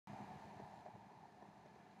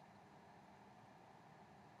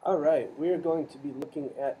All right, we are going to be looking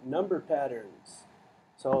at number patterns.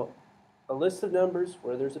 So a list of numbers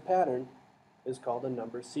where there's a pattern is called a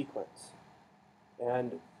number sequence.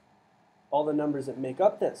 And all the numbers that make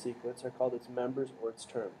up that sequence are called its members or its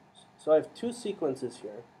terms. So I have two sequences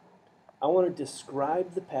here. I want to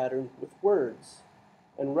describe the pattern with words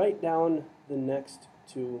and write down the next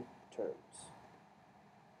two terms.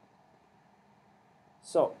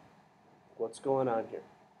 So, what's going on here?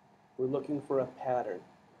 We're looking for a pattern.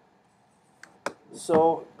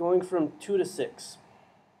 So, going from 2 to 6,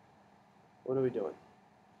 what are we doing?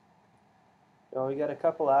 Well, we got a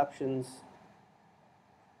couple options.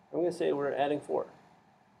 I'm going to say we're adding 4.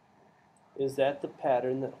 Is that the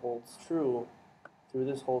pattern that holds true through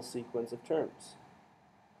this whole sequence of terms?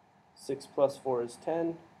 6 plus 4 is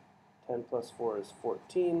 10. 10 plus 4 is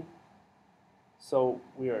 14. So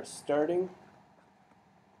we are start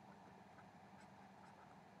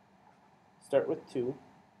with 2.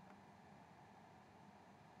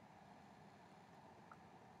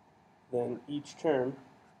 Then each term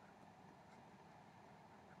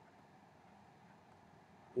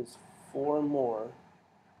is 4 more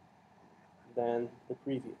than the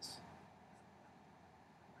previous.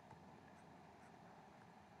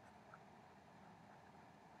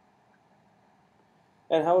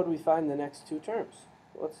 And how would we find the next two terms?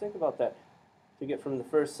 Well, let's think about that. To get from the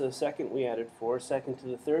first to the second, we added 4. Second to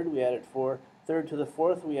the third, we added 4. Third to the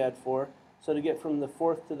fourth, we add 4. So to get from the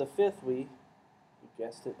fourth to the fifth, you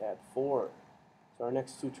guessed it, add 4. So our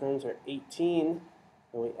next two terms are 18,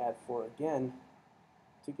 and we add 4 again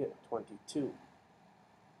to get 22.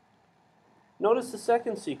 Notice the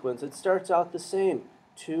second sequence. It starts out the same.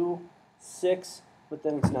 2, 6, but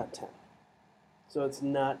then it's not 10. So it's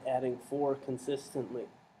not adding 4 consistently.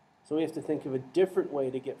 So we have to think of a different way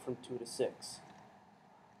to get from 2 to 6.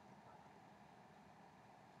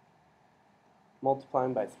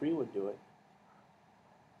 Multiplying by 3 would do it.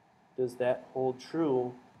 Does that hold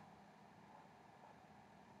true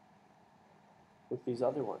with these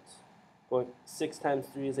other ones? Going 6 times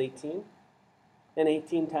 3 is 18, and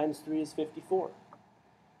 18 times 3 is 54.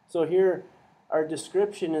 So here our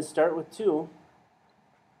description is start with 2,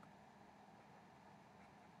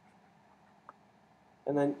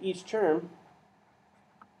 and then each term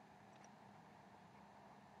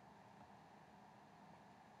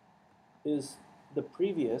is the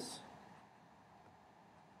previous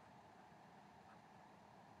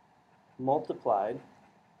multiplied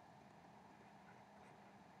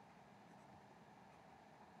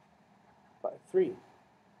by 3.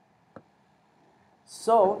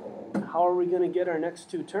 So, how are we going to get our next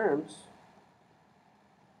two terms?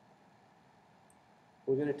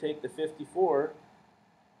 We're going to take the 54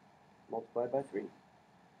 multiplied by 3.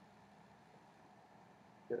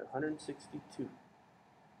 Get 162.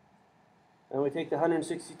 And we take the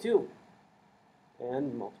 162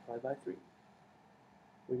 and multiply by 3.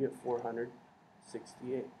 We get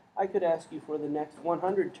 468. I could ask you for the next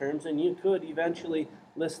 100 terms, and you could eventually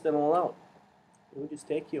list them all out. It would just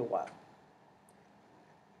take you a while.